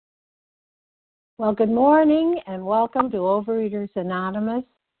Well, good morning and welcome to Overeaters Anonymous,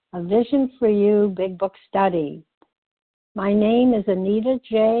 a Vision for You Big Book Study. My name is Anita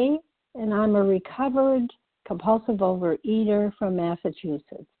J., and I'm a recovered compulsive overeater from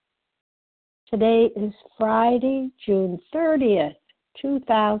Massachusetts. Today is Friday, June 30th,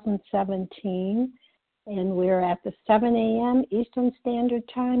 2017, and we're at the 7 a.m. Eastern Standard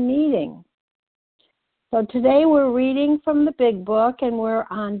Time meeting. So today we're reading from the Big Book, and we're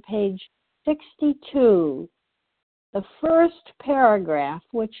on page 62, the first paragraph,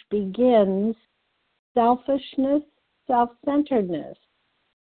 which begins selfishness, self-centeredness,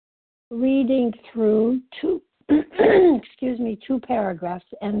 reading through two paragraphs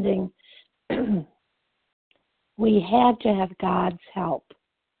ending, we had to have God's help.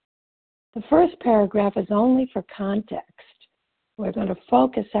 The first paragraph is only for context. We're going to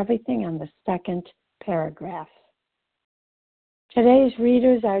focus everything on the second paragraph. Today's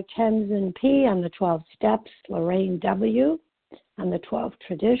readers are Tenzin P. on the 12 Steps, Lorraine W. on the 12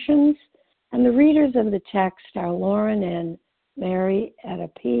 Traditions, and the readers of the text are Lauren N., Mary Etta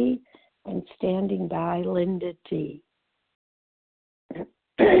P., and standing by Linda D.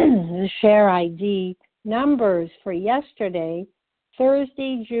 The share ID numbers for yesterday,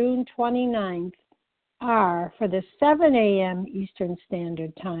 Thursday, June 29th, are for the 7 a.m. Eastern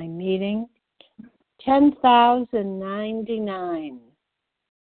Standard Time meeting, 10,099,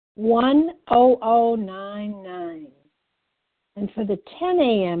 10099, and for the 10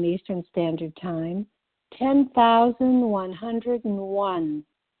 a.m. Eastern Standard Time, 10,101,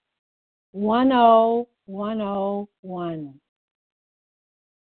 10101.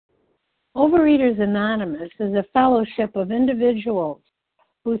 Overeaters Anonymous is a fellowship of individuals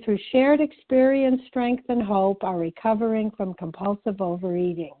who, through shared experience, strength, and hope, are recovering from compulsive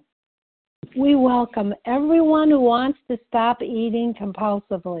overeating. We welcome everyone who wants to stop eating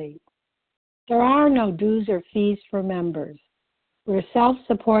compulsively. There are no dues or fees for members. We're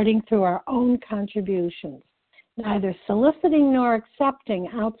self-supporting through our own contributions, neither soliciting nor accepting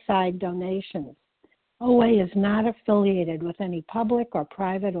outside donations. OA is not affiliated with any public or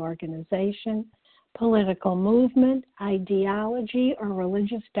private organization, political movement, ideology, or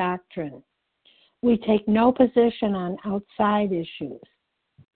religious doctrine. We take no position on outside issues.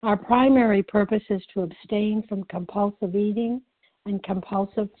 Our primary purpose is to abstain from compulsive eating and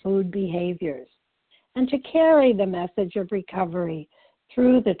compulsive food behaviors, and to carry the message of recovery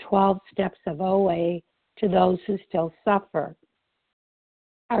through the 12 steps of OA to those who still suffer.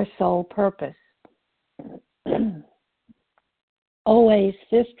 Our sole purpose. OA's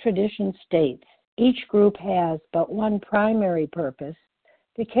fifth tradition states, each group has but one primary purpose,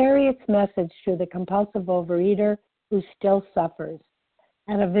 to carry its message to the compulsive overeater who still suffers.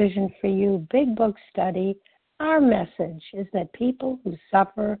 At a Vision for You Big Book Study, our message is that people who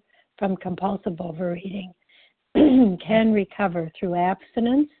suffer from compulsive overeating can recover through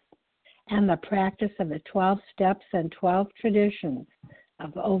abstinence and the practice of the 12 steps and 12 traditions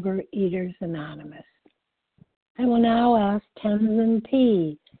of Overeaters Anonymous. I will now ask Tenzin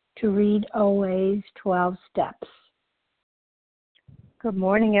P. to read OA's 12 steps. Good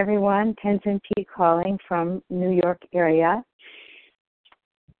morning, everyone. Tenzin P. calling from New York area.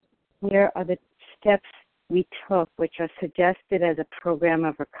 Here are the steps we took, which are suggested as a program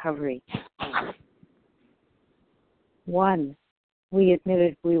of recovery. 1, we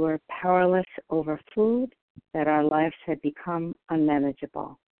admitted we were powerless over food, that our lives had become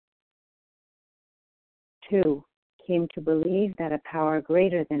unmanageable. 2, came to believe that a power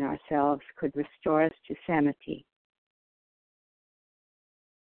greater than ourselves could restore us to sanity.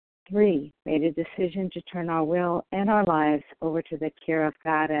 3, made a decision to turn our will and our lives over to the care of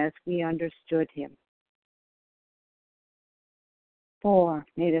God as we understood Him. 4,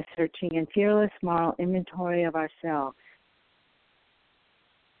 made a searching and fearless moral inventory of ourselves.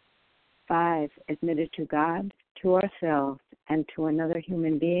 5, admitted to God, to ourselves, and to another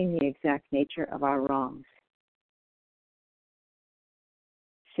human being the exact nature of our wrongs.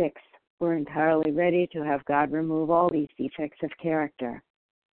 6, we're entirely ready to have God remove all these defects of character.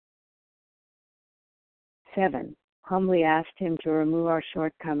 7, humbly asked Him to remove our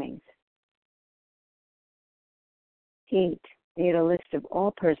shortcomings. 8, made a list of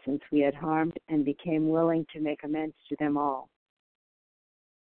all persons we had harmed and became willing to make amends to them all.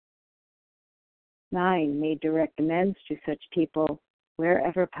 9, made direct amends to such people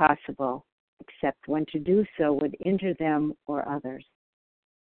wherever possible, except when to do so would injure them or others.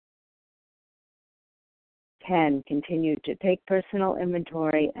 10, continued to take personal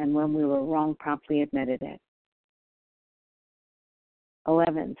inventory, and when we were wrong, promptly admitted it.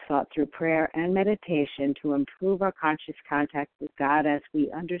 11, sought through prayer and meditation to improve our conscious contact with God as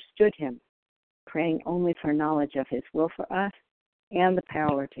we understood Him, praying only for knowledge of His will for us and the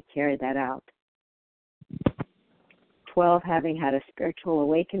power to carry that out. 12, having had a spiritual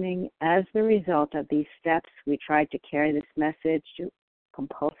awakening, as the result of these steps, we tried to carry this message to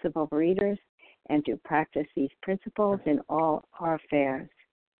compulsive overeaters and to practice these principles in all our affairs.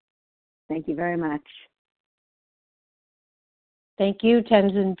 Thank you very much. Thank you,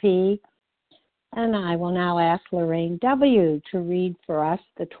 Tenzin P. And I will now ask Lorraine W. to read for us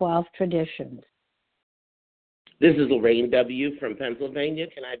the 12 traditions. This is Lorraine W. from Pennsylvania.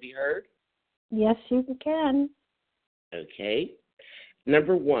 Can I be heard? Yes, you can. Okay.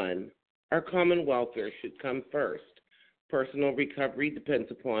 Number 1, our common welfare should come first. Personal recovery depends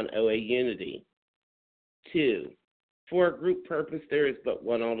upon OA unity. 2, for a group purpose, there is but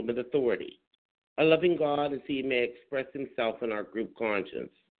one ultimate authority. A loving God as He may express Himself in our group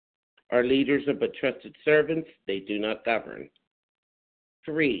conscience. Our leaders are but trusted servants, they do not govern.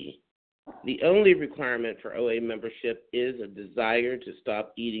 3, the only requirement for OA membership is a desire to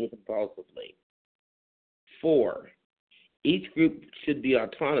stop eating compulsively. 4, each group should be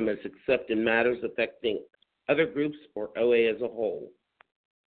autonomous except in matters affecting other groups or OA as a whole.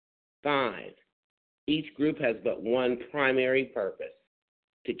 5, each group has but one primary purpose,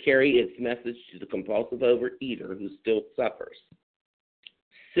 to carry its message to the compulsive overeater who still suffers.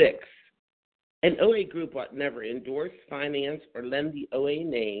 6, an OA group ought never endorse, finance, or lend the OA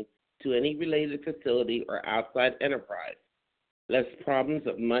name to any related facility or outside enterprise, lest problems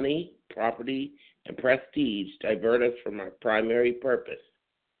of money, property, and prestige divert us from our primary purpose.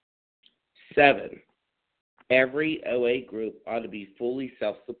 7, every OA group ought to be fully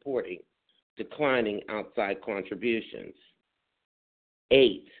self-supporting, declining outside contributions.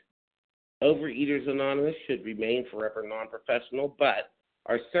 8, Overeaters Anonymous should remain forever non-professional, but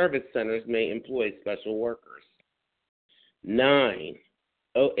our service centers may employ special workers. 9,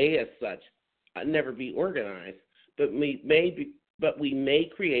 OA as such never be organized, but we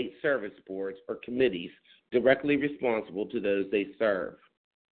may create service boards or committees directly responsible to those they serve.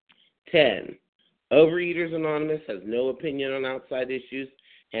 10, Overeaters Anonymous has no opinion on outside issues,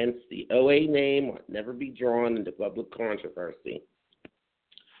 hence the OA name ought never be drawn into public controversy.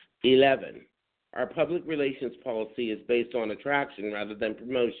 11, our public relations policy is based on attraction rather than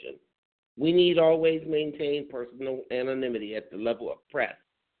promotion. We need always maintain personal anonymity at the level of press,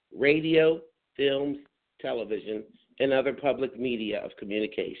 radio, films, television, and other public media of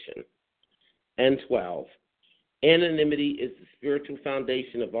communication. And 12, anonymity is the spiritual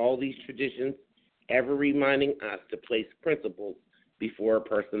foundation of all these traditions, ever reminding us to place principles before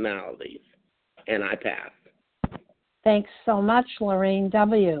personalities. And I pass. Thanks so much, Lorraine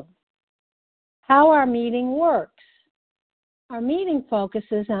W. How our meeting works. Our meeting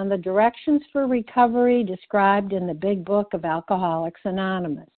focuses on the directions for recovery described in the Big Book of Alcoholics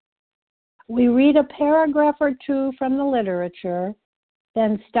Anonymous. We read a paragraph or two from the literature,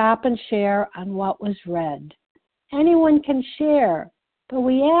 then stop and share on what was read. Anyone can share, but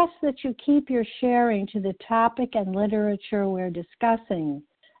we ask that you keep your sharing to the topic and literature we're discussing,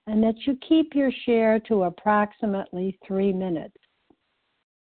 and that you keep your share to approximately 3 minutes.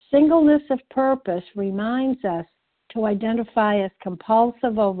 Singleness of purpose reminds us to identify as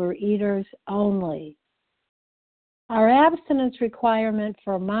compulsive overeaters only. Our abstinence requirement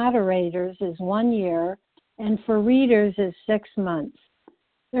for moderators is 1 year, and for readers is 6 months.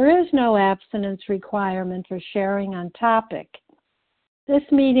 There is no abstinence requirement for sharing on topic. This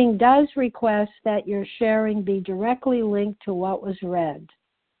meeting does request that your sharing be directly linked to what was read.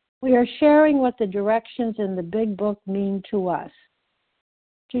 We are sharing what the directions in the Big Book mean to us.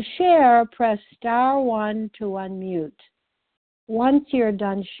 To share, press *1 to unmute. Once you're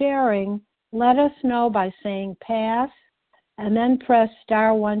done sharing, let us know by saying pass, and then press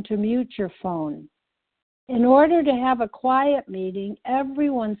 *1 to mute your phone. In order to have a quiet meeting,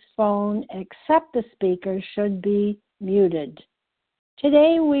 everyone's phone except the speaker should be muted.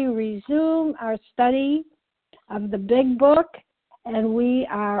 Today we resume our study of the Big Book, and we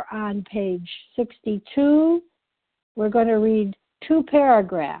are on page 62. We're going to read 2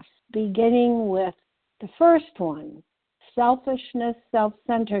 paragraphs, beginning with the first one, selfishness,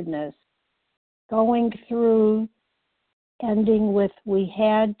 self-centeredness, going through, ending with we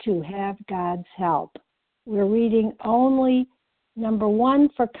had to have God's help. We're reading only number 1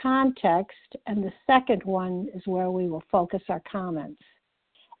 for context, and the second one is where we will focus our comments.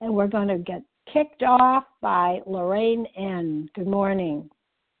 And we're going to get kicked off by Lorraine N. Good morning.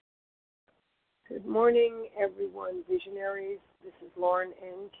 Good morning, everyone, visionaries. This is Lauren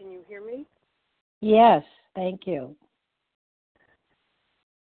N. Can you hear me? Yes, thank you.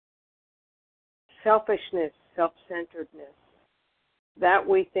 Selfishness, self-centeredness. That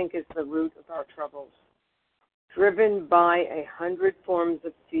we think is the root of our troubles. Driven by 100 forms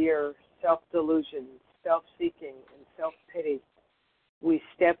of fear, self-delusion, self-seeking, and self-pity, we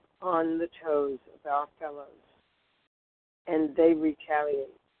step on the toes of our fellows, and they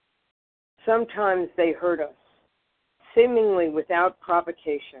retaliate. Sometimes they hurt us, seemingly without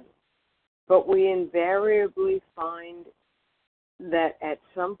provocation, but we invariably find that at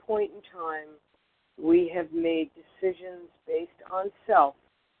some point in time, we have made decisions based on self,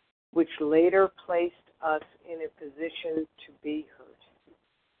 which later placed us in a position to be hurt.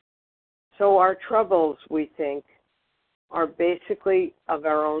 So our troubles, we think, are basically of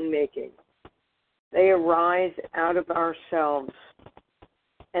our own making. They arise out of ourselves,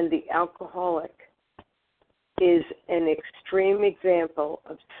 and the alcoholic is an extreme example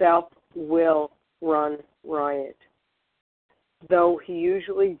of self-will run riot, though he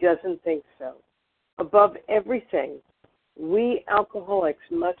usually doesn't think so. Above everything, we alcoholics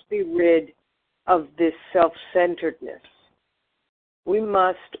must be rid of this self-centeredness. We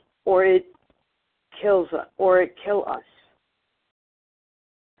must, or it kill us.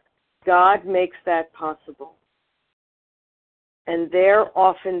 God makes that possible. And there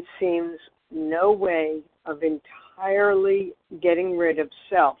often seems no way of entirely getting rid of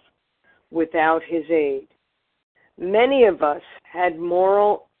self without his aid. Many of us had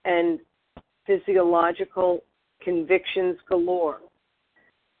moral and physiological convictions galore,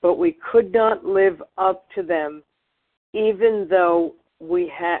 but we could not live up to them even though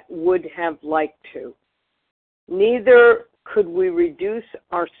we would have liked to. Neither could we reduce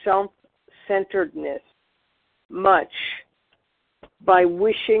our self-centeredness much by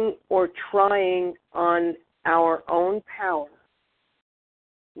wishing or trying on our own power.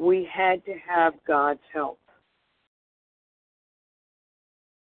 We had to have God's help.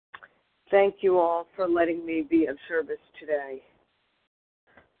 Thank you all for letting me be of service today.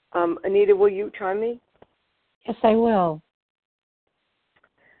 Anita, will you try me? Yes, I will.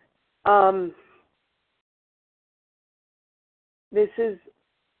 This is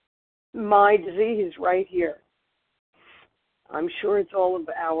my disease right here. I'm sure it's all of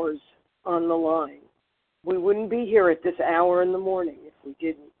ours on the line. We wouldn't be here at this hour in the morning if we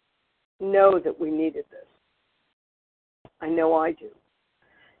didn't know that we needed this. I know I do.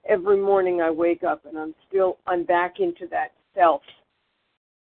 Every morning I wake up and I'm back into that self,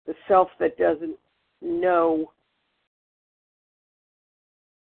 the self that doesn't know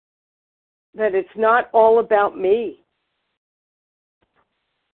that it's not all about me.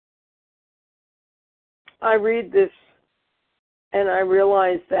 I read this and I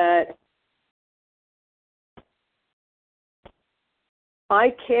realize that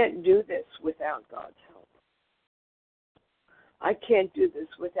I can't do this without God's help. I can't do this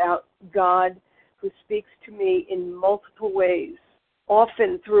without God, who speaks to me in multiple ways,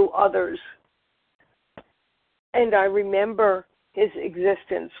 often through others. And I remember his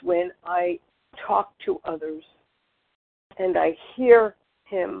existence when I talk to others and I hear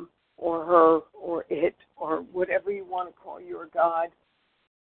him or her or it or whatever you want to call your God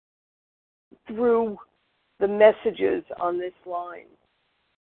through the messages on this line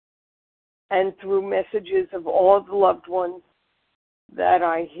and through messages of all the loved ones that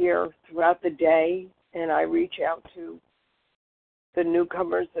I hear throughout the day, and I reach out to the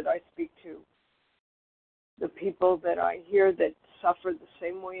newcomers that I speak to, the people that I hear that suffer the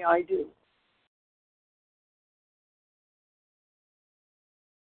same way I do.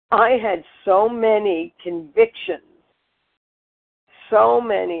 I had so many convictions, so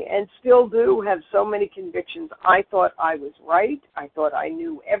many, and still do have so many convictions. I thought I was right. I thought I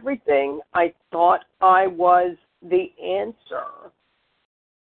knew everything. I thought I was the answer.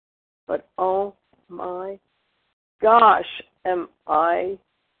 But oh my gosh, am I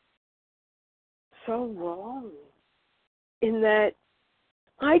so wrong in that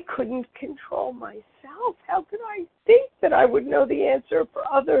I couldn't control myself. How could I think that I would know the answer for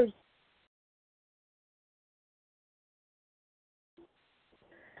others?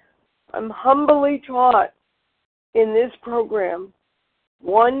 I'm humbly taught in this program,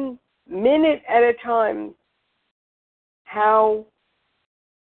 1 minute at a time, how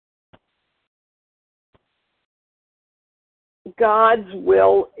God's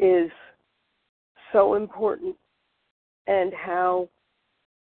will is so important and how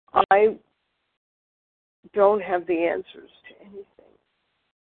I don't have the answers to anything.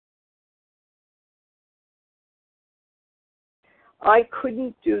 I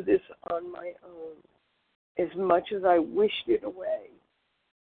couldn't do this on my own as much as I wished it away.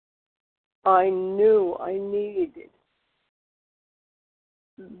 I knew I needed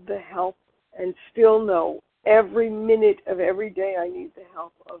the help and still know every minute of every day I need the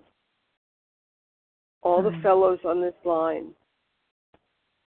help of all the fellows on this line.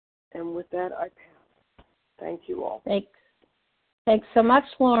 And with that, I pass. Thank you all. Thanks so much,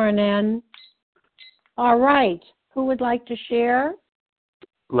 Lauren N. All right. Who would like to share?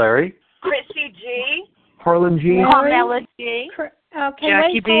 Larry. Chrissy G. Harlan G. Carmela G. Okay,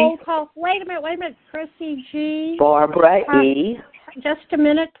 Jackie B. Wait a minute. Chrissy G. Barbara E. Just a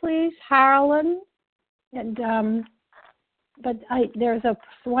minute, please. Harlan. And there's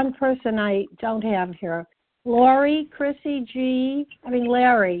one person I don't have here. Larry, Chrissy G.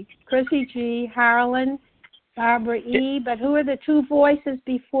 Larry, Chrissy G. Harlan, Barbara E. But who are the two voices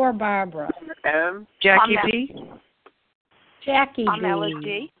before Barbara? Jackie B. Jackie Carmela B.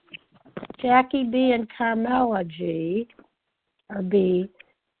 G. Jackie B. and Carmela G. or B.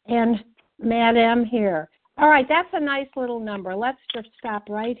 And Madam here. All right, that's a nice little number. Let's just stop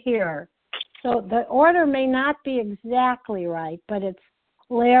right here. So the order may not be exactly right, but it's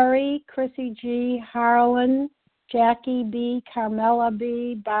Larry, Chrissy G, Harlan, Jackie B, Carmela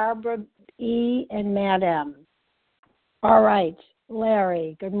B, Barbara E, and Madam. All right,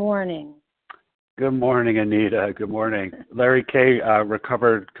 Larry, good morning. Good morning, Anita. Good morning. Larry K.,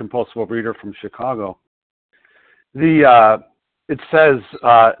 recovered compulsive overeater from Chicago. It says,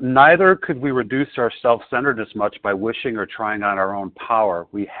 neither could we reduce our self-centeredness much by wishing or trying on our own power.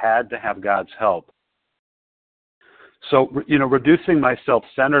 We had to have God's help. So, reducing my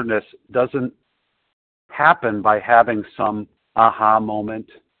self-centeredness doesn't happen by having some aha moment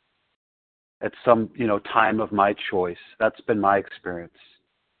at some, time of my choice. That's been my experience.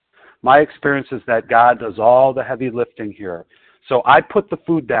 My experience is that God does all the heavy lifting here. So I put the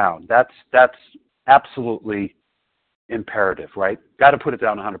food down. That's absolutely imperative, right? Got to put it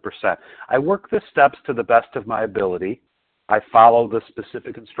down 100%. I work the steps to the best of my ability. I follow the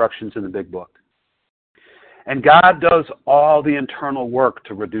specific instructions in the big book. And God does all the internal work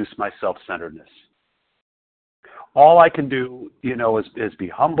to reduce my self-centeredness. All I can do, is be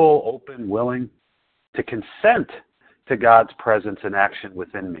humble, open, willing to consent to God's presence and action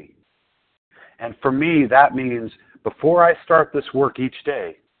within me. And for me, that means before I start this work each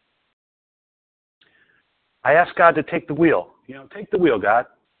day, I ask God to take the wheel. Take the wheel, God.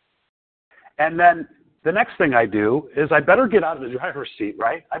 And then the next thing I do is I better get out of the driver's seat,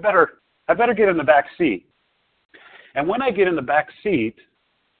 right? I better get in the back seat. And when I get in the back seat,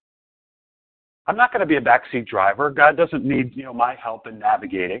 I'm not going to be a backseat driver. God doesn't need, my help in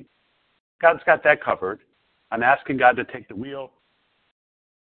navigating. God's got that covered. I'm asking God to take the wheel.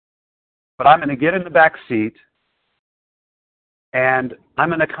 But I'm going to get in the back seat, and I'm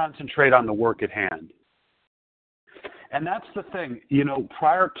going to concentrate on the work at hand. And that's the thing,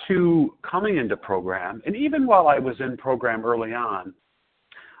 prior to coming into program, and even while I was in program early on,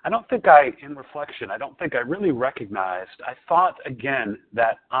 in reflection, I don't think I really recognized, I thought again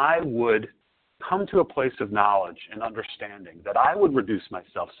that I would come to a place of knowledge and understanding, that I would reduce my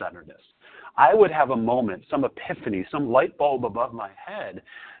self-centeredness. I would have a moment, some epiphany, some light bulb above my head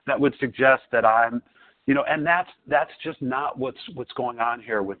that would suggest that I'm, and that's just not what's going on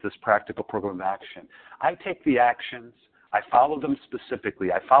here with this practical program of action. I take the actions, I follow them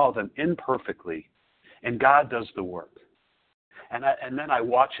specifically, I follow them imperfectly, and God does the work. And then I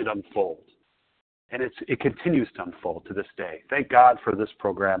watch it unfold. And it continues to unfold to this day. Thank God for this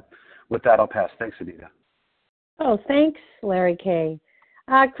program. With that, I'll pass. Thanks, Anita. Oh, thanks, Larry K.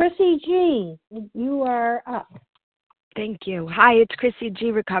 Chrissy G., you are up. Thank you. Hi, it's Chrissy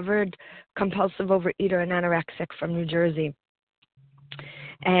G., recovered compulsive overeater and anorexic from New Jersey.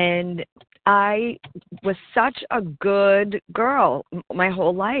 And I was such a good girl my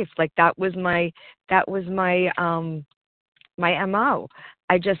whole life. Like that was my MO.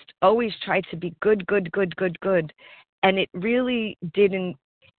 I just always tried to be good. And it really didn't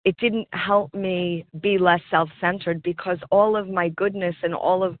help me be less self-centered, because all of my goodness and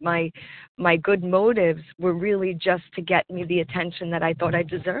all of my good motives were really just to get me the attention that I thought I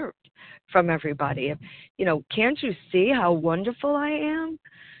deserved from everybody. Can't you see how wonderful I am?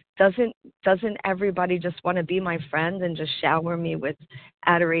 Doesn't everybody just want to be my friend and just shower me with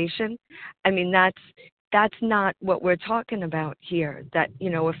adoration? I mean, that's not what we're talking about here. That,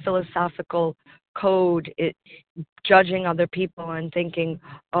 a philosophical code, judging other people and thinking,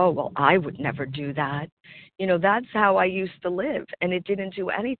 oh, well, I would never do that. That's how I used to live, and it didn't do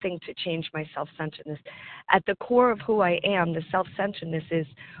anything to change my self-centeredness. At the core of who I am, the self-centeredness is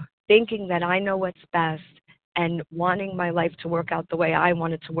thinking that I know what's best and wanting my life to work out the way I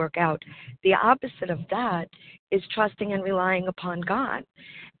want it to work out. The opposite of that is trusting and relying upon God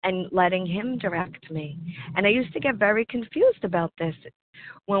and letting Him direct me. And I used to get very confused about this.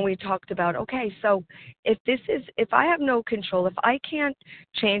 when we talked about, okay, so if I have no control, if I can't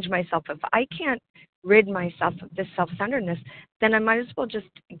change myself, if I can't rid myself of this self-centeredness, then I might as well just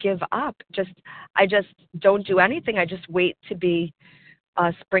give up. I just don't do anything. I just wait to be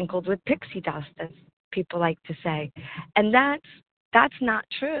sprinkled with pixie dust, as people like to say. And that's not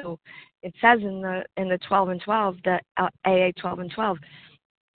true. It says in the 12 and 12, the AA 12 and 12,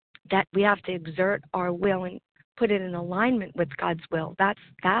 that we have to exert our will and put it in alignment with God's will. That's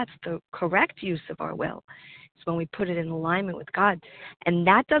the correct use of our will. It's when we put it in alignment with God. And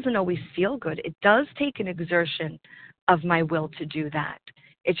that doesn't always feel good. It does take an exertion of my will to do that.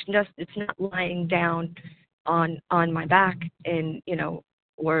 It's not lying down on my back and,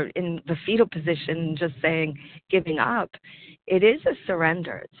 or in the fetal position and just saying, giving up. It is a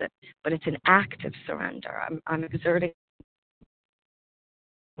surrender, but it's an active surrender. I'm exerting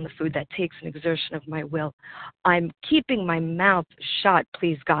on the food. That takes an exertion of my will. I'm keeping my mouth shut,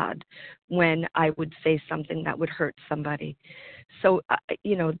 please God, when I would say something that would hurt somebody. So,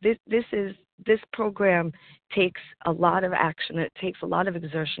 this program takes a lot of action. It takes a lot of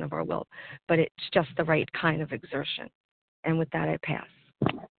exertion of our will, but it's just the right kind of exertion. And with that, I pass.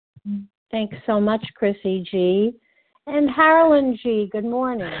 Thanks so much, Chrissy G. And Harlan G., good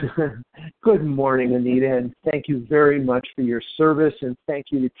morning. Good morning, Anita, and thank you very much for your service, and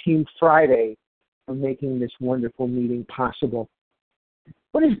thank you to Team Friday for making this wonderful meeting possible.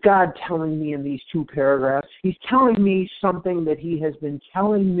 What is God telling me in these two paragraphs? He's telling me something that he has been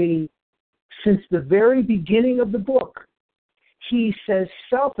telling me since the very beginning of the book. He says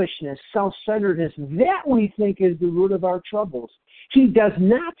selfishness, self-centeredness, that we think is the root of our troubles. He does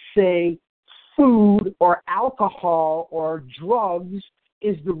not say food or alcohol or drugs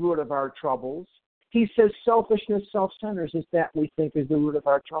is the root of our troubles. He says selfishness, self-centeredness, that we think is the root of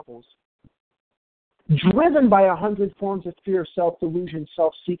our troubles. Driven by 100 forms of fear, self-delusion,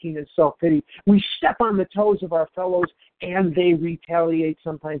 self-seeking, and self-pity, we step on the toes of our fellows and they retaliate.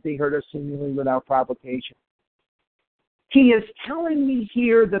 Sometimes they hurt us seemingly without provocation. He is telling me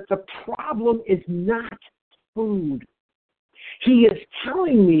here that the problem is not food. He is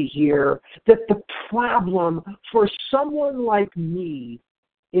telling me here that the problem for someone like me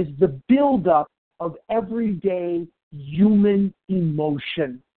is the buildup of everyday human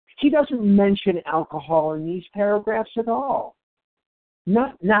emotion. He doesn't mention alcohol in these paragraphs at all.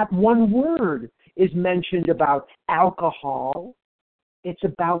 Not one word is mentioned about alcohol. It's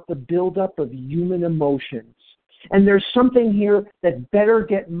about the buildup of human emotions. And there's something here that better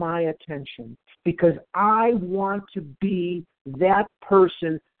get my attention, because I want to be that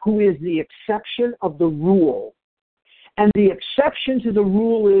person who is the exception of the rule. And the exception to the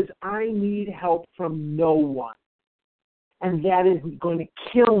rule is I need help from no one. And that is going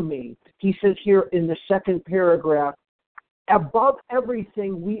to kill me. He says here in the second paragraph, above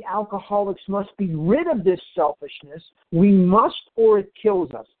everything, we alcoholics must be rid of this selfishness. We must, or it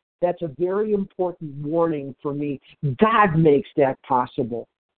kills us. That's a very important warning for me. God makes that possible.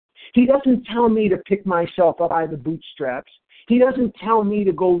 He doesn't tell me to pick myself up by the bootstraps. He doesn't tell me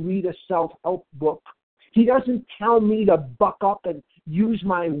to go read a self-help book. He doesn't tell me to buck up and use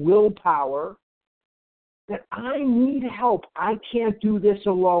my willpower. That I need help. I can't do this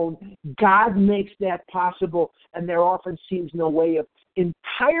alone. God makes that possible, and there often seems no way of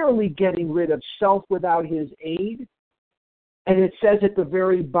entirely getting rid of self without his aid. And it says at the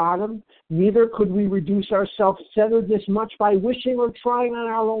very bottom, neither could we reduce our self-centeredness much by wishing or trying on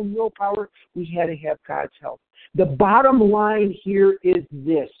our own willpower. We had to have God's help. The bottom line here is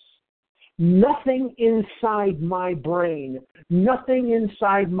this. Nothing inside my brain, nothing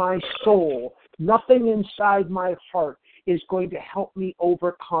inside my soul, nothing inside my heart is going to help me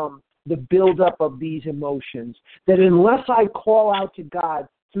overcome the buildup of these emotions. That unless I call out to God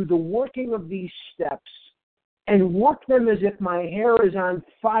through the working of these steps, and work them as if my hair is on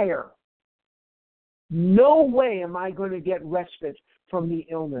fire, no way am I going to get respite from the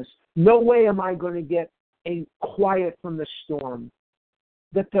illness. No way am I going to get a quiet from the storm.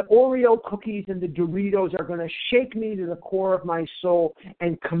 That the Oreo cookies and the Doritos are going to shake me to the core of my soul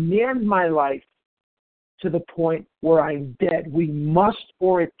and command my life to the point where I'm dead. We must,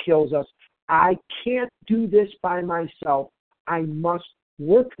 or it kills us. I can't do this by myself. I must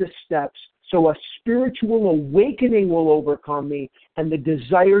work the steps so a spiritual awakening will overcome me and the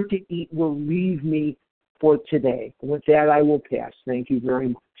desire to eat will leave me for today. With that, I will pass. Thank you very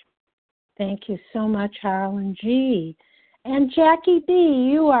much. Thank you so much, Harlan G. And Jackie B.,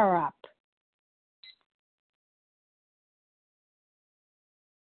 you are up.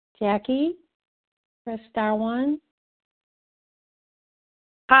 Jackie, press star 1.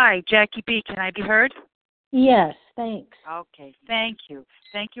 Hi, Jackie B. Can I be heard? Yes. Thanks. Okay, thank you.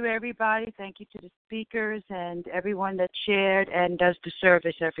 Thank you, everybody. Thank you to the speakers and everyone that shared and does the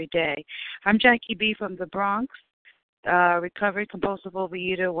service every day. I'm Jackie B. from the Bronx, recovered compulsive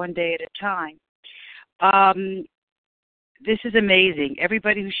overeater, one day at a time. This is amazing.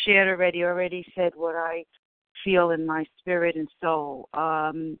 Everybody who shared already said what I feel in my spirit and soul.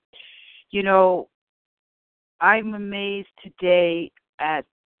 You know, I'm amazed today at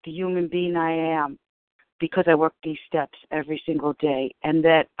the human being I am because I work these steps every single day, and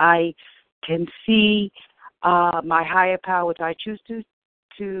that I can see my higher power, which I choose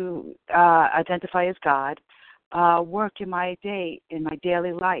to identify as God, work in my day, in my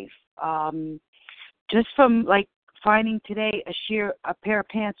daily life. Just from like finding today a pair of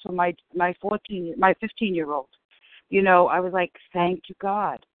pants for my 15-year-old. You know, I was like, thank you,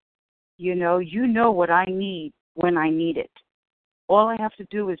 God. You know what I need when I need it. All I have to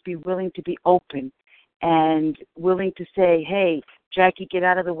do is be willing to be open and willing to say, hey, Jackie, get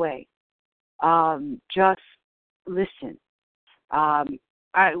out of the way. Just listen. I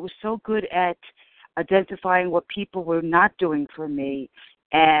was so good at identifying what people were not doing for me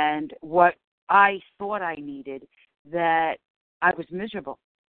and what I thought I needed, that I was miserable.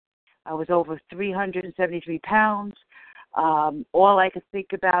 I was over 373 pounds. All I could think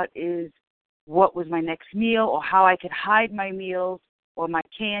about is what was my next meal or how I could hide my meals or my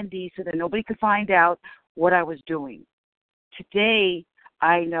candy so that nobody could find out what I was doing. Today,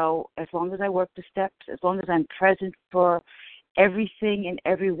 I know as long as I work the steps, as long as I'm present for everything and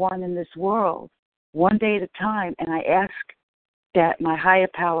everyone in this world, one day at a time, and I ask that my higher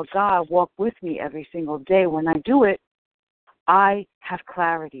power, God, walk with me every single day. When I do it, I have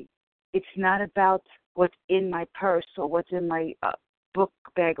clarity. It's not about what's in my purse or what's in my book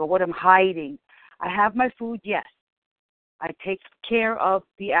bag or what I'm hiding. I have my food, yes. I take care of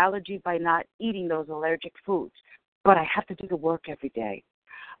the allergy by not eating those allergic foods, but I have to do the work every day.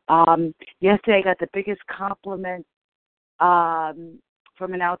 Yesterday I got the biggest compliment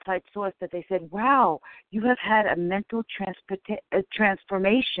from an outside source that they said, wow, you have had a mental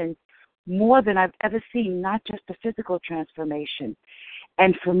transformation more than I've ever seen, not just a physical transformation.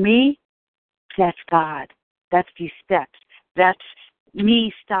 And for me, that's God. That's these steps. That's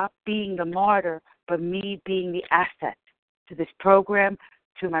me stop being the martyr, but me being the asset to this program,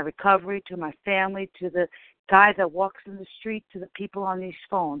 to my recovery, to my family, to the guy that walks in the street, to the people on these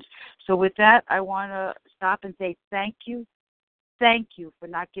phones. So with that, I want to stop and say thank you. Thank you for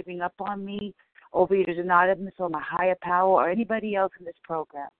not giving up on me, Overeaters Anonymous, or my higher power, or anybody else in this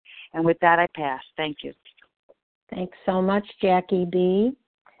program. And with that, I pass. Thank you. Thanks so much, Jackie B.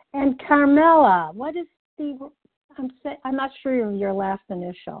 And Carmela, what is I'm not sure your last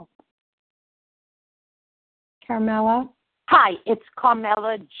initial. Carmela? Hi, it's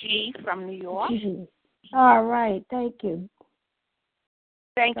Carmela G. from New York. G. All right, thank you.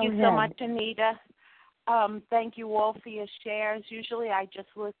 Thank Go you ahead. so much, Anita. Thank you all for your shares. Usually I just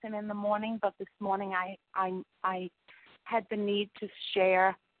listen in the morning, but this morning I had the need to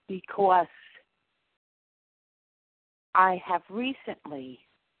share because I have recently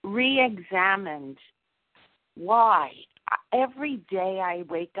re-examined why every day I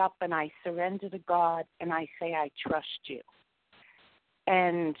wake up and I surrender to God and I say, I trust you.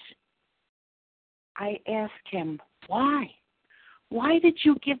 And I ask him, why? Why did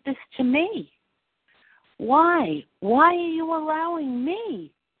you give this to me? Why? Why are you allowing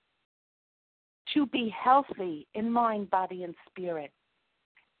me to be healthy in mind, body, and spirit?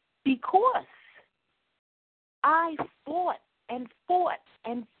 Because I fought and fought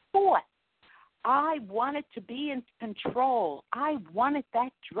and fought. I wanted to be in control. I wanted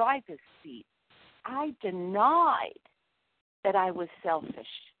that driver's seat. I denied that I was selfish.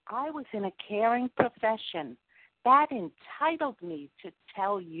 I was in a caring profession. That entitled me to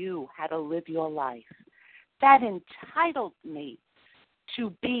tell you how to live your life. That entitled me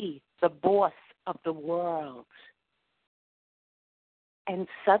to be the boss of the world. And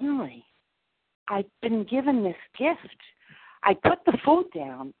suddenly, I've been given this gift. I put the food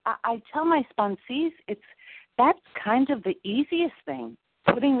down. I tell my sponsees that's kind of the easiest thing,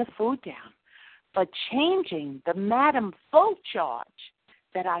 putting the food down. But changing the Madam Full Charge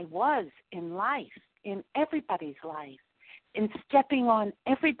that I was in life, in everybody's life, in stepping on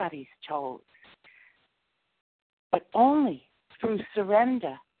everybody's toes, but only through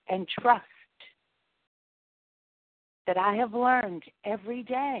surrender and trust that I have learned every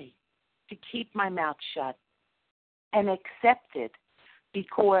day to keep my mouth shut and accept it,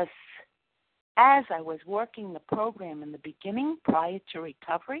 because as I was working the program in the beginning prior to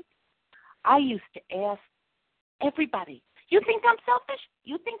recovery, I used to ask everybody, You think I'm selfish?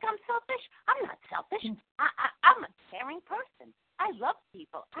 You think I'm selfish? I'm not selfish. I'm a caring person. I love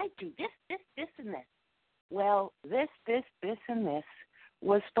people. I do this, and this. Well, this, and this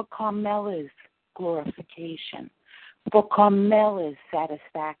was for Carmela's glorification, for Carmela's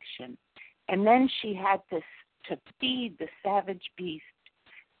satisfaction. And then she had to feed the savage beast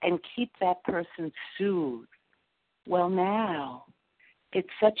and keep that person soothed. Well, now it's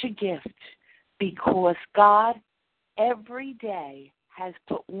such a gift because God every day has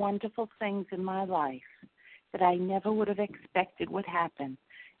put wonderful things in my life that I never would have expected would happen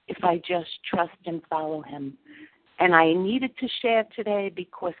if I just trust and follow him. And I needed to share today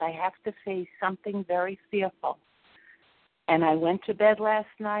because I have to face something very fearful. And I went to bed last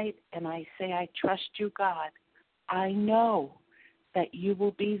night and I say, I trust you, God. I know that you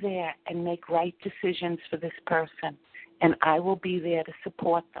will be there and make right decisions for this person, and I will be there to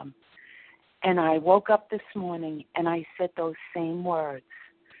support them. And I woke up this morning and I said those same words.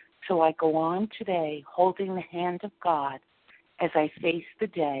 So I go on today holding the hand of God as I face the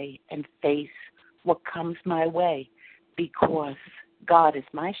day and face what comes my way, because God is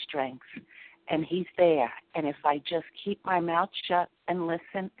my strength and he's there. And if I just keep my mouth shut and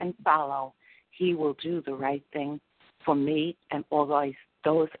listen and follow, he will do the right thing for me and all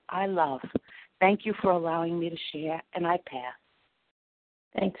those I love. Thank you for allowing me to share, and I pass.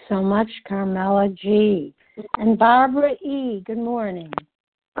 Thanks so much, Carmela G. And Barbara E., good morning.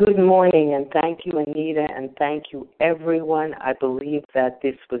 Good morning, and thank you, Anita, and thank you, everyone. I believe that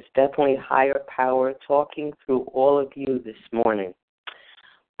this was definitely higher power talking through all of you this morning.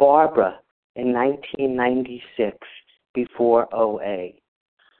 Barbara, in 1996, before OA,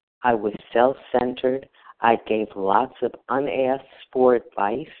 I was self-centered. I gave lots of unasked for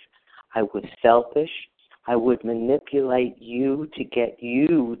advice. I was selfish. I would manipulate you to get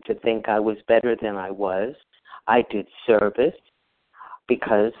you to think I was better than I was. I did service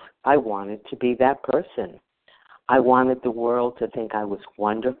because I wanted to be that person. I wanted the world to think I was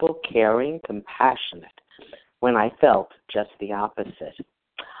wonderful, caring, compassionate, when I felt just the opposite.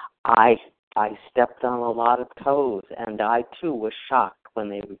 I stepped on a lot of toes, and I, too, was shocked when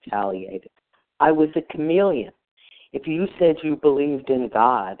they retaliated. I was a chameleon. If you said you believed in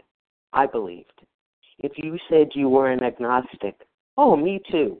God, I believed. If you said you were an agnostic, oh, me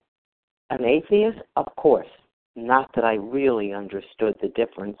too. An atheist? Of course. Not that I really understood the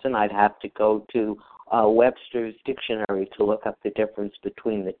difference, and I'd have to go to Webster's dictionary to look up the difference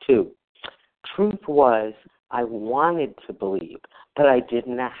between the two. Truth was, I wanted to believe, but I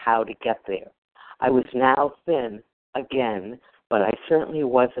didn't know how to get there. I was now thin again, but I certainly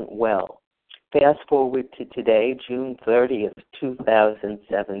wasn't well. Fast forward to today, June 30th,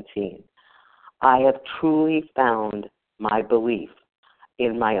 2017. I have truly found my belief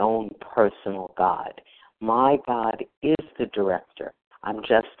in my own personal God. My God is the director. I'm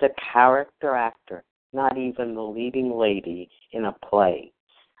just a character actor, not even the leading lady in a play.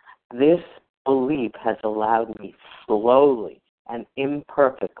 This belief has allowed me slowly and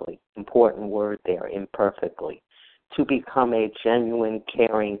imperfectly, important word there, imperfectly, to become a genuine,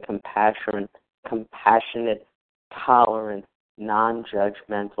 caring, compassionate, tolerant,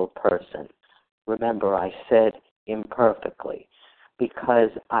 non-judgmental person. Remember, I said imperfectly, because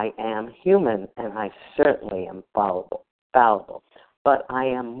I am human and I certainly am fallible. But I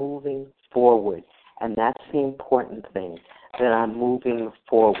am moving forward, and that's the important thing, that I'm moving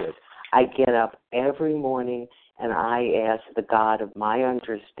forward. I get up every morning and I ask the God of my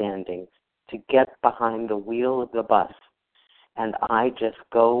understanding to get behind the wheel of the bus, and I just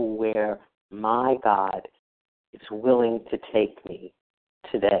go where my God is willing to take me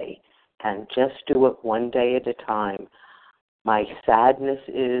today, and just do it one day at a time. My sadness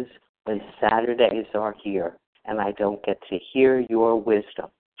is when Saturdays are here and I don't get to hear your wisdom.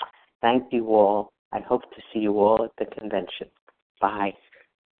 Thank you all. I hope to see you all at the convention. Bye.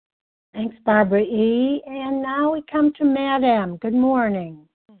 Thanks, Barbara E. And now we come to Madam. Good morning.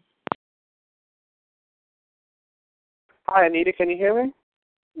 Hi, Anita. Can you hear me?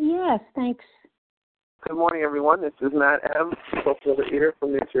 Yes, thanks. Good morning, everyone. This is Matt M., social eater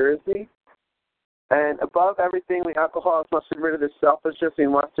from New Jersey. And above everything, the alcoholics must get rid of this selfishness. We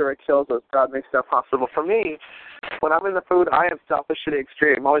must or it kills us. God makes that possible. For me, when I'm in the food, I am selfish to the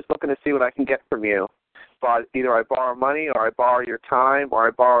extreme. I'm always looking to see what I can get from you. But either I borrow money, or I borrow your time, or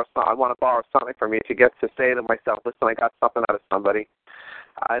I want to borrow something from you to get to say to myself, listen, I got something out of somebody.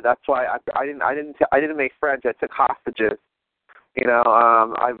 That's why I didn't make friends. I took hostages.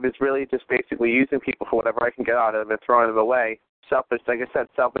 I was really just basically using people for whatever I can get out of them and throwing them away. Selfish, like I said,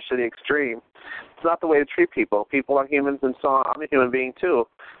 selfish to the extreme. It's not the way to treat people. People are humans, and so I'm a human being too.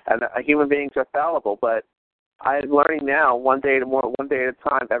 And human beings are fallible, but I'm learning now one day at a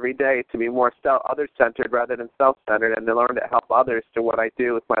time, every day, to be more other-centered rather than self-centered, and to learn to help others through what I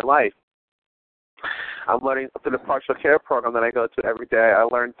do with my life. I'm learning through the partial care program that I go to every day. I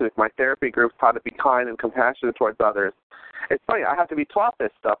learned through my therapy groups how to be kind and compassionate towards others. It's funny, I have to be taught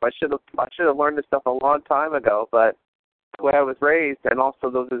this stuff. I should have learned this stuff a long time ago, but the way I was raised and also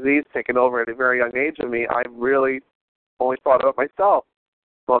the disease taking over at a very young age of me, I really only thought about myself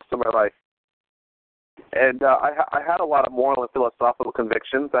most of my life. And I had a lot of moral and philosophical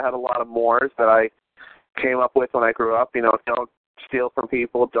convictions. I had a lot of mores that I came up with when I grew up. Don't steal from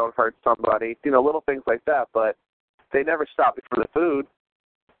people, don't hurt somebody, little things like that. But they never stopped me from the food.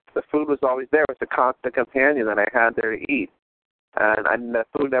 The food was always there. It was a constant companion that I had there to eat. And the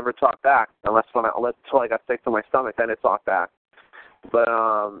food never talked back until I got sick to my stomach, then it talked back. But,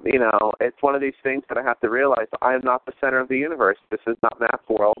 it's one of these things that I have to realize. I am not the center of the universe. This is not Matt's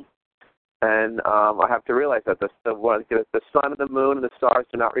world. And I have to realize that the sun and the moon and the stars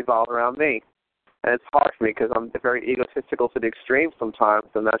do not revolve around me. And it's hard for me because I'm very egotistical to the extreme sometimes,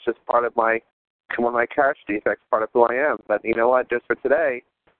 and that's just part of one of my character defects, part of who I am. But you know what? Just for today,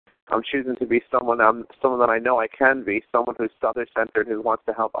 I'm choosing to be someone that I know I can be, someone who's other-centered, who wants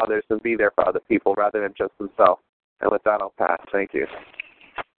to help others and be there for other people rather than just themselves. And with that, I'll pass. Thank you.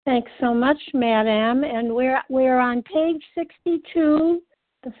 Thanks so much, Madam. And we're on page 62,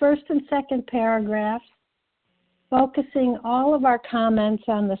 the first and second paragraphs, focusing all of our comments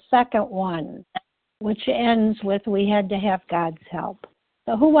on the second one, which ends with "we had to have God's help."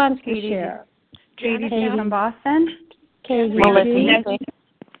 So who wants to share? Katie from Boston. Katie. Melissa.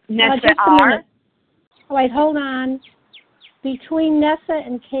 Nessa just a R. minute. Oh, wait, hold on. Between Nessa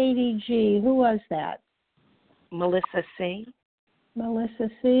and Katie G, who was that? Melissa C. Melissa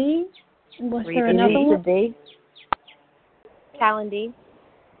C. Was Rita there another D. one? D. Callan D.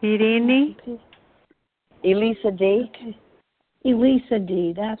 Irini. Elisa D. Okay. Elisa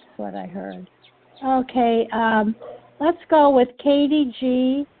D. That's what I heard. Okay, let's go with Katie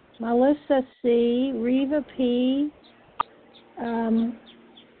G, Melissa C, Reva P,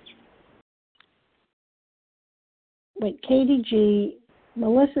 Katie G,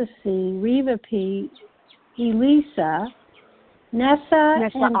 Melissa C, Reva P, Elisa, Nessa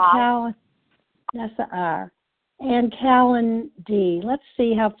and Callan, Nessa R, and Callan D. Let's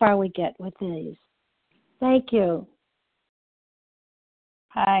see how far we get with these. Thank you.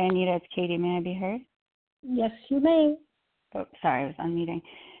 Hi, Anita. It's Katie. May I be heard? Yes, you may. Oh, sorry. I was unmuting.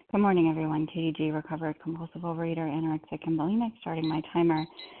 Good morning, everyone. Katie G, recovered compulsive overeater, anorexic, and bulimic, starting my timer.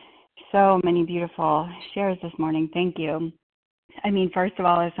 So many beautiful shares this morning. Thank you. I mean, first of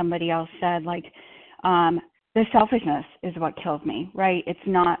all, as somebody else said, the selfishness is what kills me, right? It's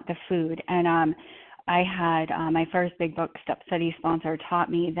not the food. And I had my first big book step study sponsor taught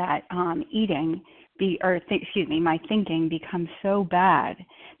me that my thinking becomes so bad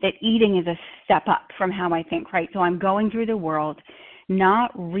that eating is a step up from how I think, right? So I'm going through the world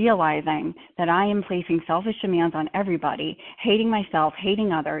not realizing that I am placing selfish demands on everybody, hating myself,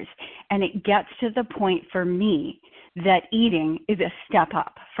 hating others, and it gets to the point for me that eating is a step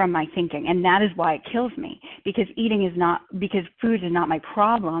up from my thinking, and that is why it kills me, because food is not my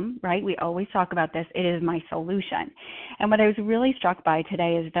problem, right? We always talk about this. It is my solution. And what I was really struck by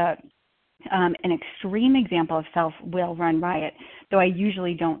today is that an extreme example of self-will run riot, though I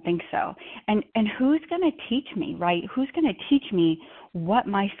usually don't think so. And who's going to teach me, right? Who's going to teach me what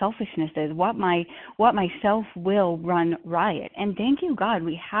my selfishness is, what my self-will run riot? And thank you, God,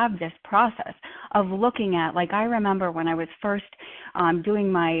 we have this process of looking at, I remember when I was first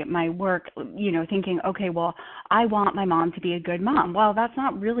doing my work, thinking, okay, well, I want my mom to be a good mom. Well, that's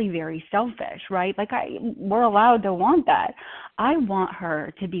not really very selfish, right? We're allowed to want that. I want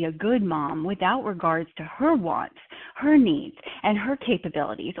her to be a good mom without regards to her wants, her needs, and her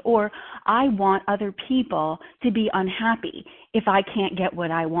capabilities. Or I want other people to be unhappy if I can't get what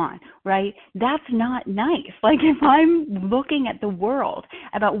I want, right? That's not nice. If I'm looking at the world,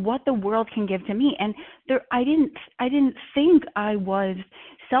 about what the world can give to me, and I didn't think I was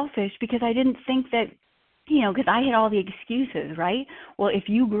selfish because I didn't think that, because I had all the excuses, right? Well, if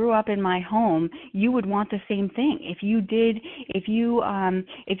you grew up in my home, you would want the same thing. If you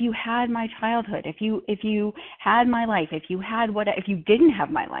had my childhood, if you had my life, if you didn't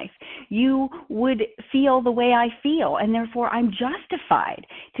have my life, you would feel the way I feel, and therefore I'm justified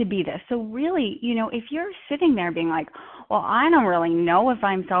to be this. So really, if you're sitting there being like, well, I don't really know if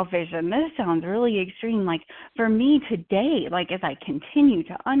I'm selfish, and this sounds really extreme. Like, for me today, like, as I continue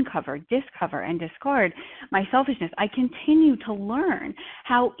to uncover, discover, and discard my selfishness, I continue to learn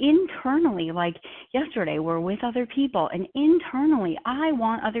how internally, like yesterday, we're with other people, and internally, I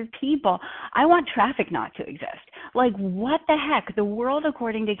want other people. I want traffic not to exist. Like, what the heck? The world,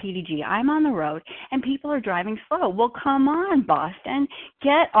 according to KDG, I'm on the road, and people are driving slow. Well, come on, Boston.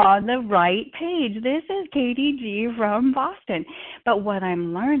 Get on the right page. This is KDG from Boston. But what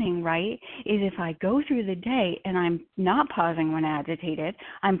I'm learning, right, is if I go through the day and I'm not pausing when agitated,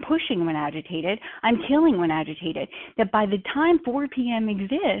 I'm pushing when agitated, I'm killing when agitated, that by the time 4 p.m.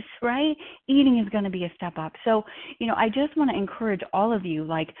 exists, right, eating is going to be a step up. So, I just want to encourage all of you,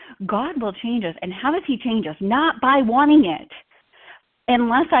 like, God will change us. And how does he change us? Not by wanting it.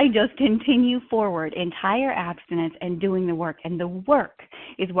 Unless I just continue forward, entire abstinence and doing the work. And the work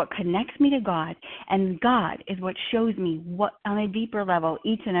is what connects me to God. And God is what shows me what, on a deeper level,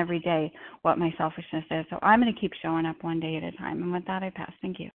 each and every day, what my selfishness is. So I'm going to keep showing up one day at a time. And with that, I pass.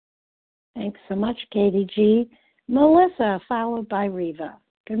 Thank you. Thanks so much, Katie G. Melissa, followed by Reva.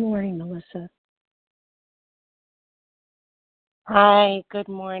 Good morning, Melissa. Hi, good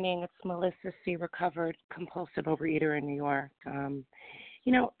morning. It's Melissa C., recovered compulsive overeater in New York.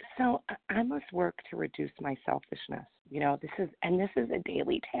 So I must work to reduce my selfishness. This is a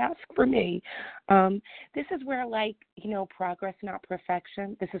daily task for me. This is where, progress, not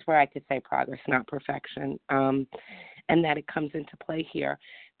perfection. This is where I could say progress, not perfection, and that it comes into play here.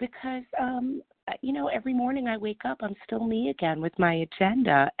 Because, every morning I wake up, I'm still me again with my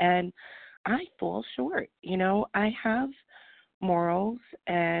agenda, and I fall short. I have morals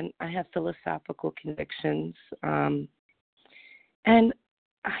and I have philosophical convictions, and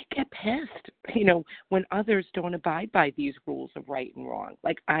I get pissed, when others don't abide by these rules of right and wrong.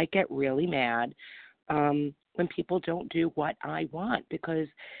 Like, I get really mad when people don't do what I want, because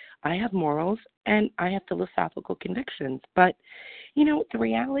I have morals and I have philosophical convictions. But, the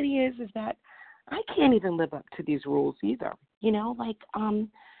reality is that I can't even live up to these rules either.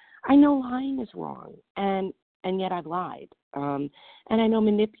 I know lying is wrong, and yet I've lied. And I know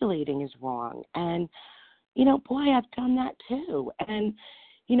manipulating is wrong. And, I've done that too. And,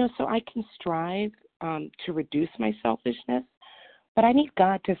 so I can strive to reduce my selfishness, but I need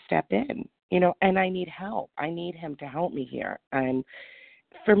God to step in, and I need help. I need him to help me here. And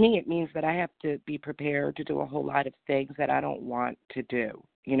for me, it means that I have to be prepared to do a whole lot of things that I don't want to do,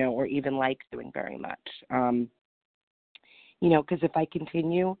 or even like doing very much. Because if I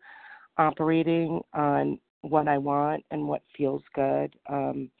continue operating on what I want and what feels good,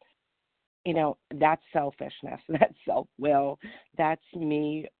 that's selfishness, that's self-will, that's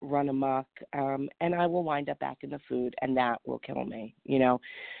me run amok, and I will wind up back in the food, and that will kill me,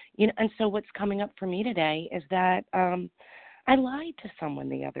 And so what's coming up for me today is that I lied to someone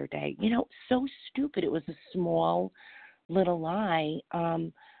the other day, so stupid. It was a small little lie,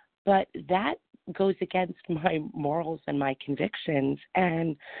 but that goes against my morals and my convictions,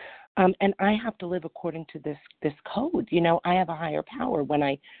 and I have to live according to this code. I have a higher power. When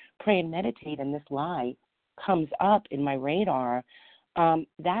I pray and meditate and this lie comes up in my radar,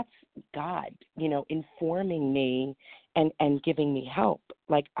 that's God, informing me and giving me help.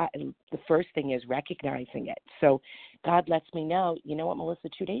 The first thing is recognizing it. So God lets me know, you know what, Melissa,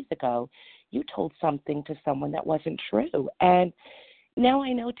 2 days ago, you told something to someone that wasn't true. And now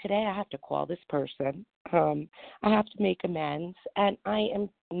I know today I have to call this person. I have to make amends, and I am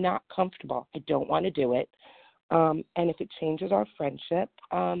not comfortable. I don't want to do it. And if it changes our friendship,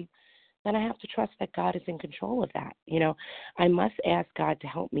 then I have to trust that God is in control of that. I must ask God to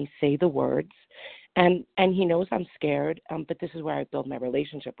help me say the words. And he knows I'm scared, but this is where I build my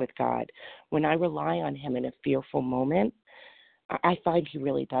relationship with God. When I rely on him in a fearful moment, I find he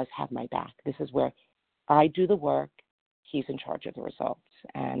really does have my back. This is where I do the work. He's in charge of the results.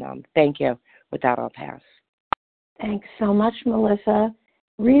 And thank you. With that, I'll pass. Thanks so much, Melissa.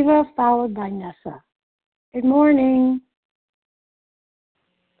 Reva, followed by Nessa. Good morning.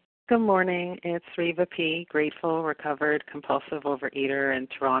 Good morning. It's Reva P., grateful, recovered, compulsive overeater in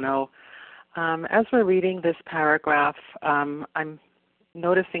Toronto. As we're reading this paragraph, I'm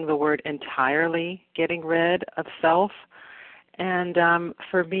noticing the word entirely, getting rid of self. And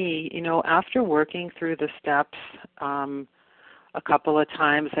for me, after working through the steps a couple of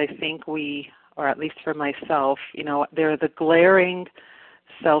times, I think or at least for myself, there are the glaring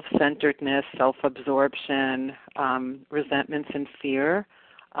self-centeredness, self-absorption, resentments and fear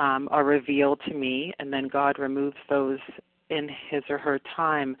are revealed to me, and then God removes those in his or her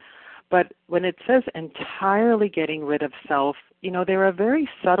time. But when it says entirely getting rid of self, there are very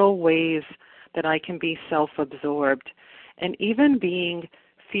subtle ways that I can be self-absorbed. and even being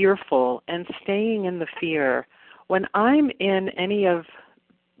fearful and staying in the fear, when I'm in any of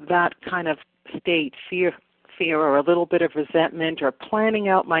that kind of state, fear or a little bit of resentment or planning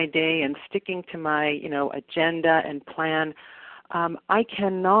out my day and sticking to my, agenda and plan, I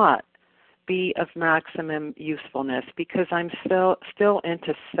cannot be of maximum usefulness because I'm still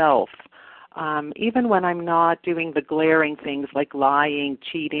into self. Even when I'm not doing the glaring things like lying,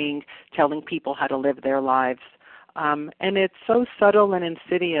 cheating, telling people how to live their lives. And it's so subtle and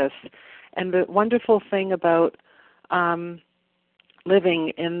insidious. And the wonderful thing about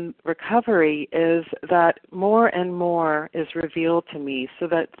living in recovery is that more and more is revealed to me, so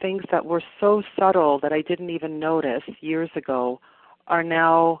that things that were so subtle that I didn't even notice years ago are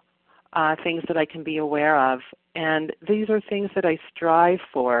now things that I can be aware of. And these are things that I strive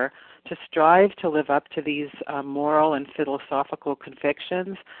to live up to these moral and philosophical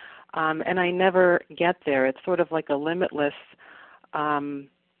convictions. And I never get there. It's sort of like a limitless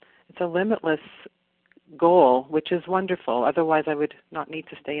goal, which is wonderful. Otherwise, I would not need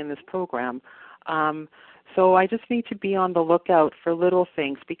to stay in this program. So I just need to be on the lookout for little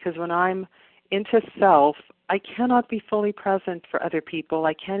things, because when I'm into self, I cannot be fully present for other people.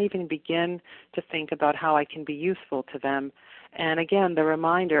 I can't even begin to think about how I can be useful to them. And again, the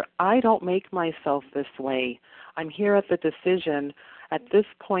reminder, I don't make myself this way. I'm here at the decision. At this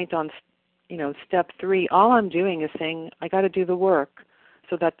point on, step 3, all I'm doing is saying, I got to do the work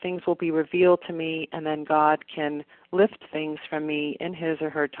so that things will be revealed to me, and then God can lift things from me in His or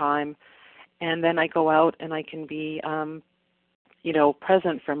her time. And then I go out and I can be,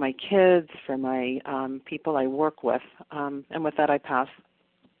 present for my kids, for my people I work with. And with that, I pass.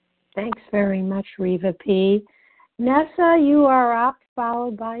 Thanks very much, Reva P. Nessa, you are up,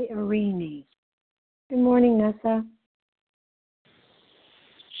 followed by Irini. Good morning, Nessa.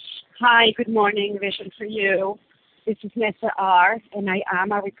 Hi, good morning, Vision for You. This is Nessa R., and I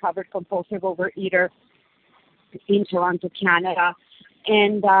am a recovered compulsive overeater in Toronto, Canada.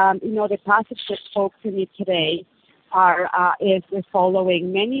 And, the passage that spoke to me today is the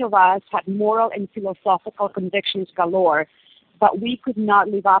following. Many of us had moral and philosophical convictions galore, but we could not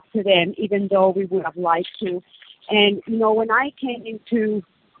live up to them, even though we would have liked to. And, when I came into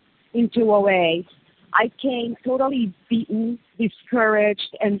OA, I came totally beaten,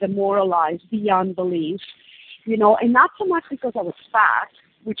 discouraged, and demoralized beyond belief. And not so much because I was fat,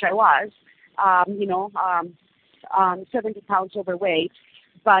 which I was, 70 pounds overweight,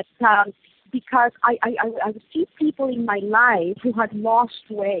 but because I would see people in my life who had lost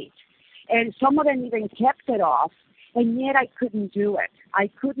weight, and some of them even kept it off, and yet I couldn't do it. I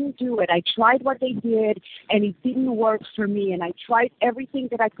tried what they did, and it didn't work for me, and I tried everything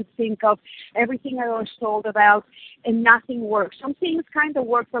that I could think of, everything I was told about, and nothing worked. Some things kind of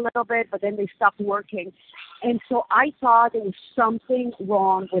worked a little bit, but then they stopped working. And so I thought there was something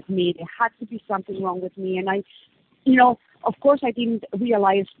wrong with me. There had to be something wrong with me. And of course I didn't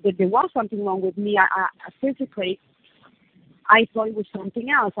realize that there was something wrong with me physically. I thought it was something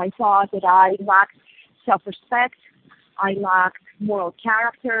else. I thought that I lacked self-respect. I lacked moral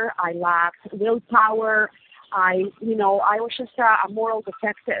character. I lacked willpower. I was just a moral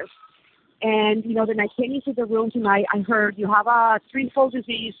defective. And, then I came into the rooms and I heard you have a threefold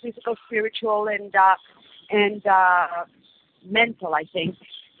disease, physical, spiritual, and mental, I think.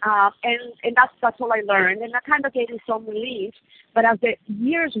 And that's all I learned. And that kind of gave me some relief. But as the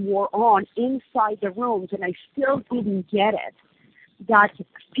years wore on inside the rooms and I still didn't get it, that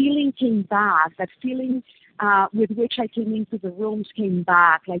feeling came back, that feeling with which I came into the rooms came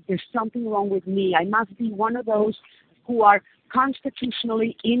back, like there's something wrong with me. I must be one of those who are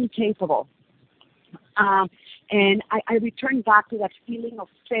constitutionally incapable. And I returned back to that feeling of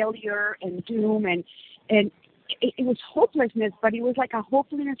failure and doom, and it was hopelessness, but it was like a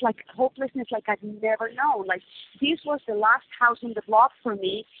hopelessness like I'd never known. Like this was the last house on the block for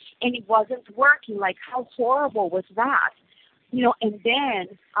me, and it wasn't working. Like how horrible was that? And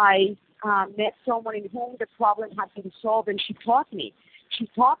then I met someone in whom the problem had been solved, and she taught me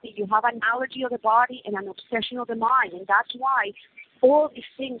you have an allergy of the body and an obsession of the mind, and that's why all these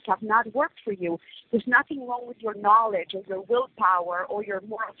things have not worked for you. There's nothing wrong with your knowledge or your willpower or your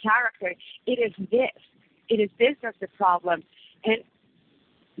moral character. It is this that's the problem. And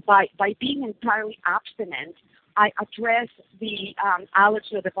by being entirely abstinent, I address the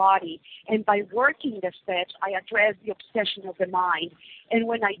allergy of the body. And by working the steps, I address the obsession of the mind. And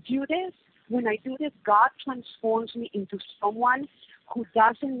when I do this, God transforms me into someone who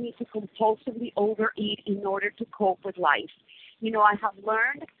doesn't need to compulsively overeat in order to cope with life. I have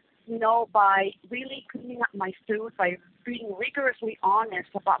learned, know by really cleaning up my food, by being rigorously honest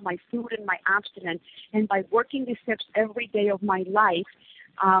about my food and my abstinence, and by working the steps every day of my life,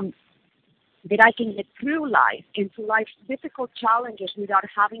 that I can get through life and through life's difficult challenges without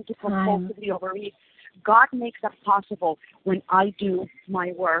having to compulsively overeat. God makes that possible when I do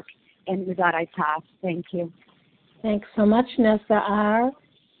my work. And with that, I pass. Thank you. Thanks so much, Nessa R.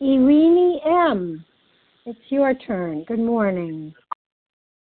 Irene M., it's your turn. Good morning.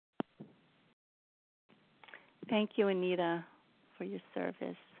 Thank you, Anita, for your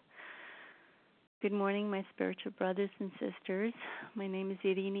service. Good morning, my spiritual brothers and sisters. My name is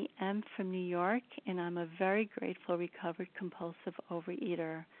Irene M. from New York, and I'm a very grateful, recovered, compulsive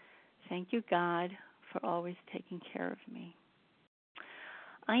overeater. Thank you, God, for always taking care of me.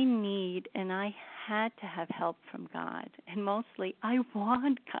 I need and I had to have help from God, and mostly I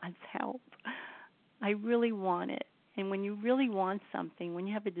want God's help. I really want it. And when you really want something, when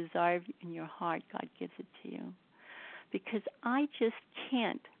you have a desire in your heart, God gives it to you. Because I just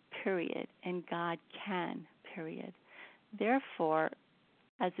can't, period, and God can, period. Therefore,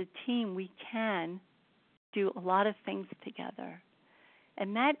 as a team, we can do a lot of things together.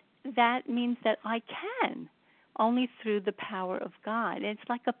 And that means that I can, only through the power of God. And it's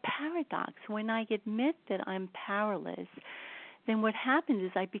like a paradox. When I admit that I'm powerless, then what happens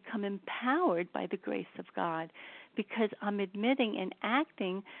is I become empowered by the grace of God, because I'm admitting and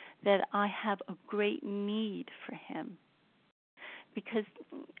acting that I have a great need for Him. Because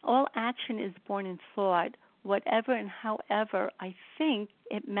all action is born in thought. Whatever and however I think,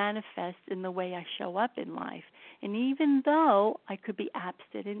 it manifests in the way I show up in life. And even though I could be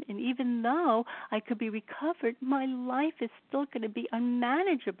abstinent, and even though I could be recovered, my life is still going to be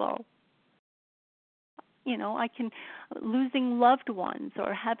unmanageable. You know, I can losing loved ones,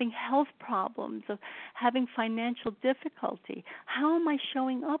 or having health problems, or having financial difficulty. How am I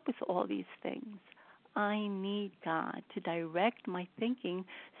showing up with all these things? I need God to direct my thinking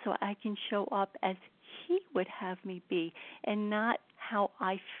so I can show up as He would have me be, and not how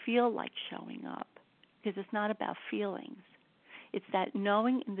I feel like showing up, because it's not about feelings. It's that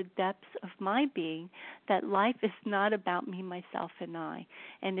knowing in the depths of my being that life is not about me, myself, and I.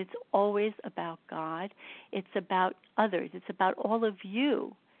 And it's always about God. It's about others. It's about all of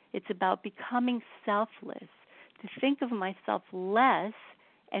you. It's about becoming selfless, to think of myself less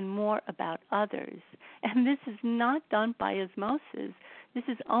and more about others. And this is not done by osmosis. This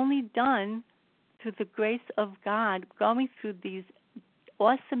is only done through the grace of God, going through these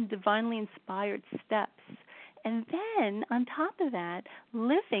awesome, divinely inspired steps. And then, on top of that,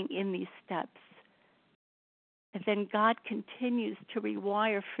 living in these steps. And then God continues to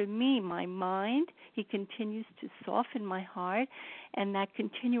rewire for me my mind. He continues to soften my heart. And that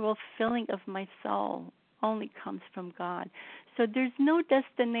continual filling of my soul only comes from God. So there's no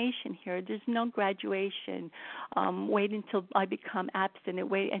destination here. There's no graduation. Wait until I become abstinent.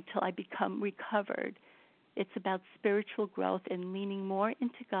 Wait until I become recovered. It's about spiritual growth and leaning more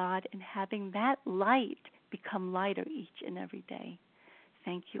into God and having that light become lighter each and every day.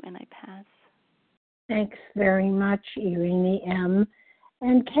 Thank you, and I pass. Thanks very much, Irene M.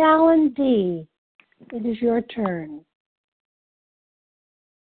 And Callan D., it is your turn.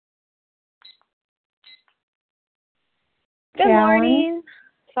 Good morning.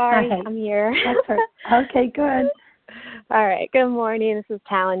 Sorry, Hi. I'm here. Okay, good. All right. Good morning. This is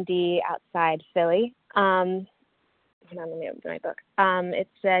Callan D. outside Philly. Hold on, let me open my book. It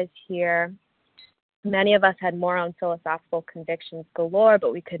says here, many of us had moral and philosophical convictions galore,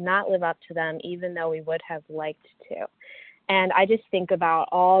 but we could not live up to them even though we would have liked to. And I just think about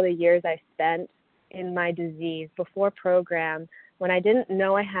all the years I spent in my disease before program. When I didn't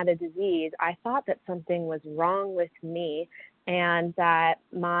know I had a disease, I thought that something was wrong with me and that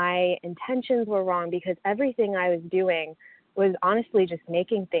my intentions were wrong, because everything I was doing was honestly just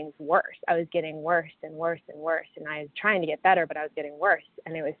making things worse. I was getting worse and worse and worse, and I was trying to get better, but I was getting worse,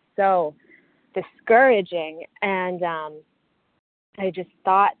 and it was so discouraging. And I just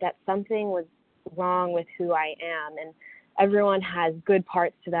thought that something was wrong with who I am, and everyone has good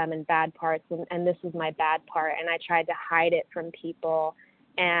parts to them and bad parts, and this was my bad part, and I tried to hide it from people,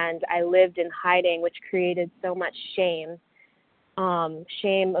 and I lived in hiding, which created so much shame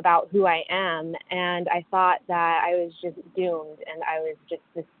about who I am, and I thought that I was just doomed, and I was just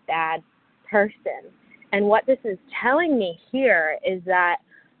this bad person. And what this is telling me here is that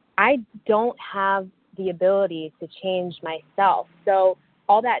I don't have the ability to change myself. So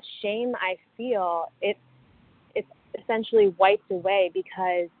all that shame I feel, it's essentially wiped away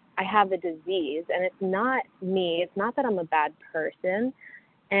because I have a disease, and it's not me. It's not that I'm a bad person,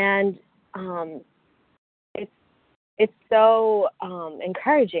 and it's so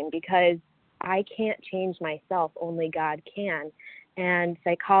encouraging because I can't change myself, only God can. And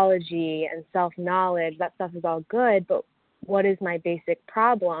psychology and self-knowledge, that stuff is all good, but what is my basic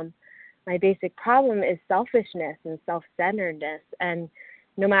problem? My basic problem is selfishness and self-centeredness, and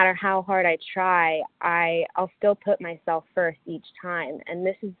no matter how hard I try, I'll still put myself first each time, and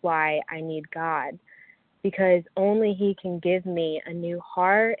this is why I need God, because only He can give me a new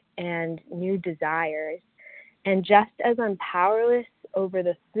heart and new desires. And just as I'm powerless over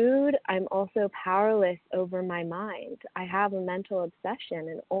the food, I'm also powerless over my mind. I have a mental obsession,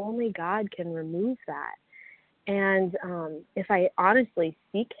 and only God can remove that. And if I honestly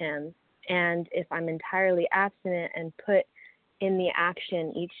seek Him, and if I'm entirely abstinent and put in the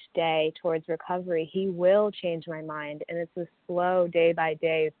action each day towards recovery, He will change my mind. And it's a slow,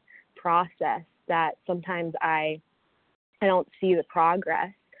 day-by-day process that sometimes I don't see the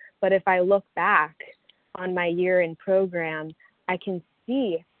progress. But if I look back on my year in program, I can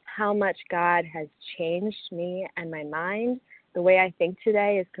see how much God has changed me and my mind. The way I think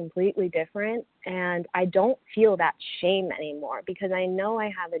today is completely different, and I don't feel that shame anymore because I know I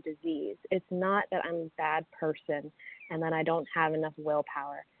have a disease. It's not that I'm a bad person and that I don't have enough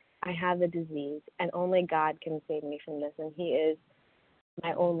willpower. I have a disease, and only God can save me from this, and He is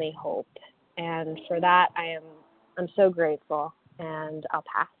my only hope. And for that, I'm so grateful, and I'll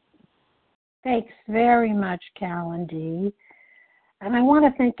pass. Thanks very much, Carolyn D. And I want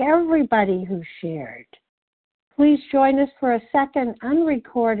to thank everybody who shared. Please join us for a second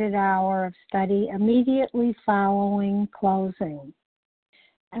unrecorded hour of study immediately following closing.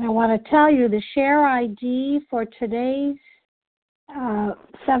 And I want to tell you the share ID for today's 7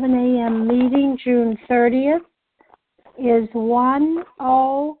 a.m. meeting, June 30th, is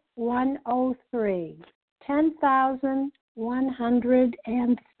 10103,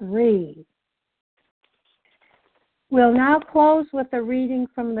 10,103. We'll now close with a reading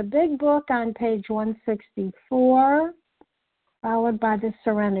from the Big Book on page 164, followed by the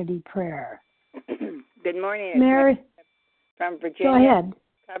Serenity Prayer. Good morning. Mary, from Virginia. Go ahead.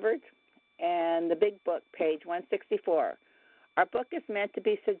 Covered. And the Big Book, page 164. Our book is meant to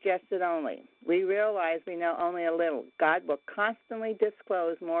be suggested only. We realize we know only a little. God will constantly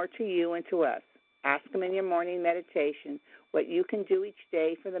disclose more to you and to us. Ask Him in your morning meditation what you can do each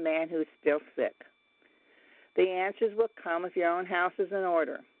day for the man who is still sick. The answers will come if your own house is in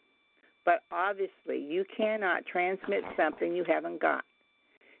order. But obviously, you cannot transmit something you haven't got.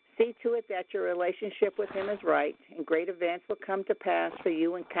 See to it that your relationship with Him is right, and great events will come to pass for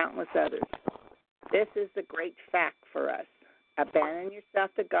you and countless others. This is the great fact for us. Abandon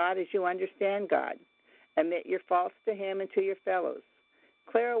yourself to God as you understand God. Admit your faults to Him and to your fellows.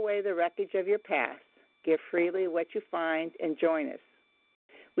 Clear away the wreckage of your past. Give freely what you find, and join us.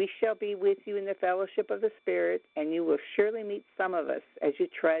 We shall be with you in the fellowship of the Spirit, and you will surely meet some of us as you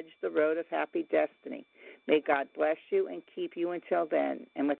trudge the road of happy destiny. May God bless you and keep you until then. And with